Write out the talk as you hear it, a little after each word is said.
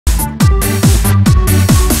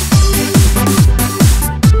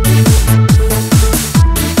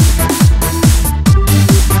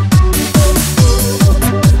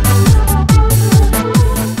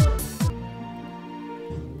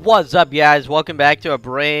What's up, guys? Welcome back to a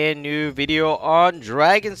brand new video on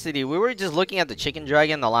Dragon City. We were just looking at the chicken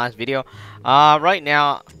dragon in the last video. Right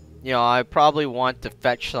now, I probably want to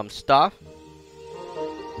fetch some stuff.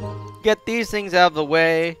 Get these things out of the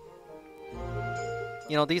way.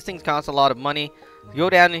 These things cost a lot of money. Go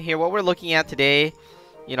down in here. What we're looking at today,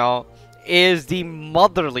 is the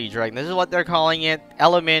motherly dragon. This is what they're calling it.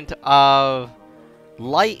 Element of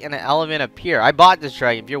light and an element of pure. I bought this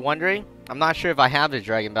dragon, if you're wondering. I'm not sure if I have this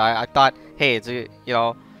dragon, but I thought, hey,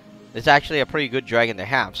 it's actually a pretty good dragon to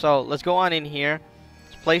have. So let's go on in here.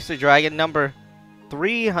 Let's place the dragon number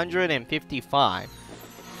 355.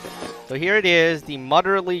 So here it is, the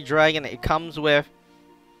motherly dragon. It comes with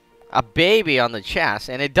a baby on the chest,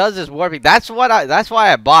 and it does this warping. That's why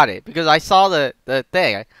I bought it, because I saw the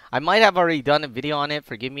thing. I might have already done a video on it.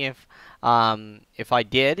 Forgive me if I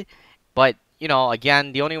did, but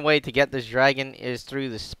again, the only way to get this dragon is through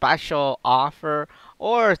the special offer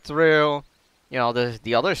or through,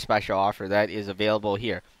 the other special offer that is available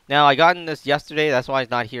here. Now, I got in this yesterday. That's why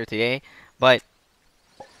it's not here today. But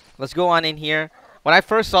let's go on in here. When I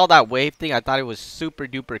first saw that wave thing, I thought it was super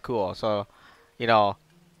duper cool. So,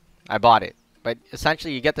 I bought it. But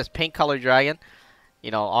essentially, you get this pink colored dragon.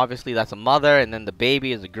 Obviously that's a mother, and then the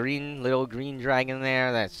baby is a little green dragon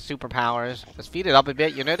there. That's superpowers. Let's feed it up a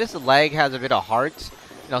bit. You notice the leg has a bit of hearts.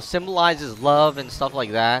 Symbolizes love and stuff like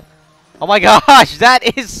that. Oh my gosh,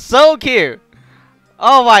 that is so cute.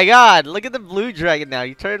 Oh my god, look at the blue dragon now.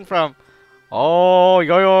 You turn from, oh,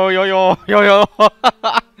 yo.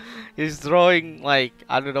 He's throwing, like,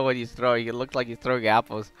 I don't know what he's throwing. It looks like he's throwing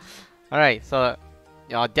apples. Alright, so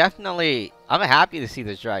definitely, I'm happy to see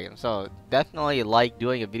this dragon. So definitely like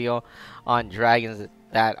doing a video on dragons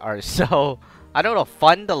that are so, I don't know,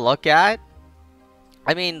 fun to look at.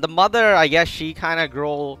 I mean, the mother, I guess she kind of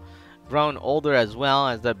grown older as well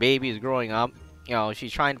as the baby is growing up.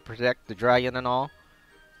 She's trying to protect the dragon and all.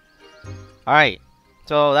 Alright,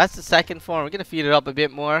 so that's the second form. We're going to feed it up a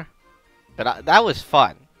bit more. But that was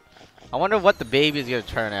fun. I wonder what the baby is going to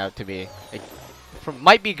turn out to be.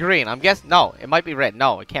 Might be green. I'm guessing. No, it might be red.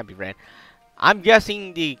 No, it can't be red. I'm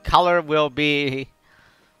guessing the color will be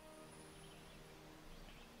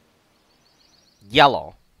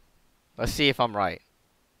yellow. Let's see if I'm right.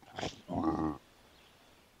 Oh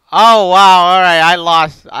wow! All right, I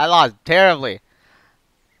lost terribly.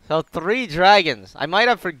 So 3 dragons. I might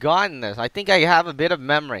have forgotten this. I think I have a bit of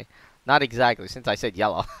memory. Not exactly, since I said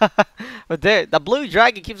yellow. But the blue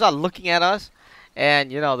dragon keeps on looking at us.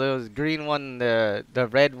 And, the green one, the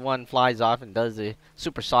red one flies off and does the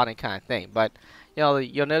supersonic kind of thing. But,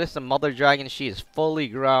 you'll notice the mother dragon, she is fully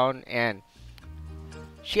grown. And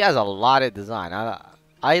she has a lot of design.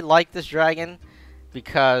 I like this dragon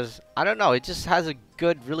because, I don't know, it just has a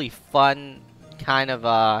good, really fun kind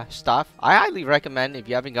of stuff. I highly recommend, if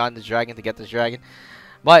you haven't gotten this dragon, to get this dragon.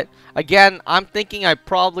 But, again, I'm thinking I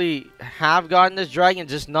probably have gotten this dragon,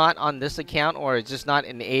 just not on this account, or it's just not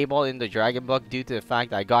enabled in the dragon book due to the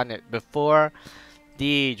fact that I gotten it before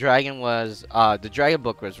the dragon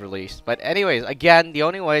book was released. But anyways, again, the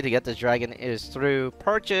only way to get this dragon is through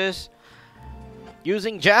purchase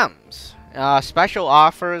using gems. Special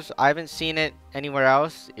offers, I haven't seen it anywhere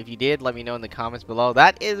else. If you did, let me know in the comments below.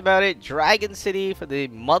 That is about it. Dragon City for the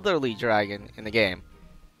motherly dragon in the game.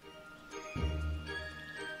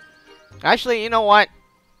 Actually, you know what?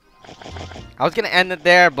 I was going to end it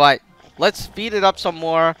there, but let's speed it up some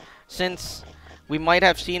more. Since we might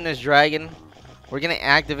have seen this dragon, we're going to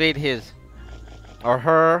activate his, or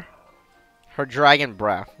her dragon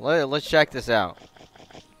breath. Let's check this out.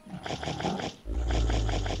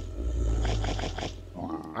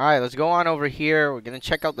 Alright, let's go on over here. We're going to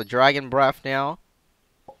check out the dragon breath now.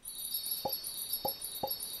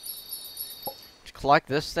 Let's collect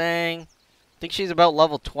this thing. I think she's about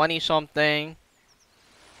level 20 something.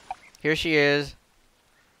 Here she is.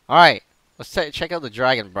 Alright, let's check out the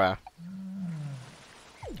dragon breath.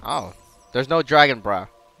 Oh, there's no dragon breath.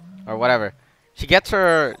 Or whatever. She gets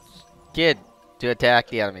her kid to attack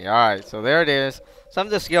the enemy. Alright, so there it is. Some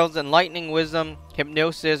of the skills: enlightening wisdom,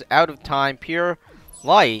 hypnosis, out of time, pure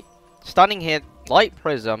light, stunning hit, light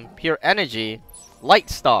prism, pure energy,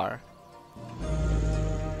 light star.